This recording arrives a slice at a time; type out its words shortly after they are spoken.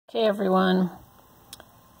Okay, everyone,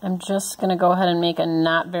 I'm just going to go ahead and make a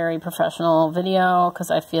not very professional video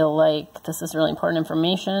because I feel like this is really important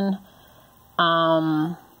information.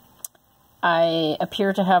 I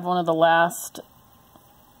appear to have one of the last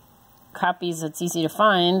copies that's easy to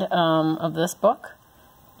find of this book.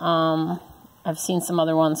 I've seen some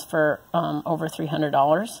other ones for over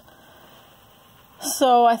 $300.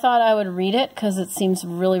 So I thought I would read it because it seems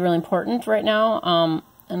really, really important right now.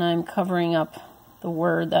 And I'm covering up the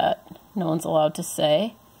word that no one's allowed to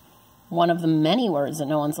say. One of the many words that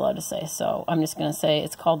no one's allowed to say. So I'm just going to say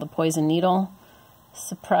it's called The Poison Needle.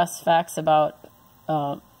 Suppressed Facts About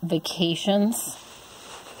Vacations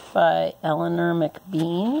by Eleanor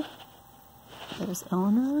McBean. There's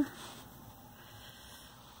Eleanor.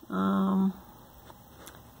 And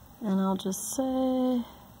I'll just say,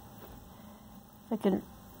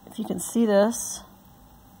 if you can see this,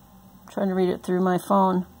 I'm trying to read it through my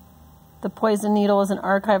phone. The Poison Needle is an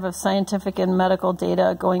archive of scientific and medical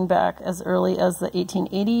data going back as early as the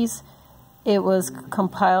 1880s. It was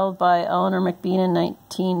compiled by Eleanor McBean in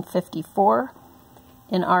 1954.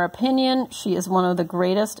 In our opinion, she is one of the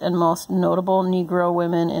greatest and most notable Negro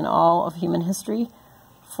women in all of human history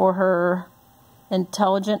for her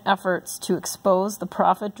intelligent efforts to expose the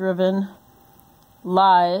profit-driven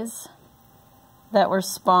lies that were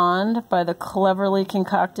spawned by the cleverly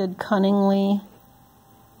concocted, cunningly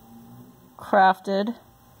crafted,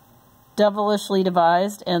 devilishly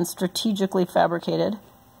devised, and strategically fabricated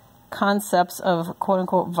concepts of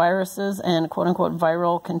quote-unquote viruses and quote-unquote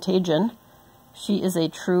viral contagion. She is a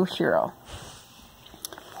true hero.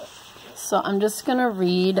 So I'm just going to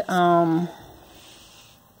read, oh,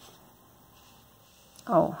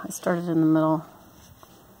 I started in the middle.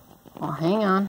 Well, hang on.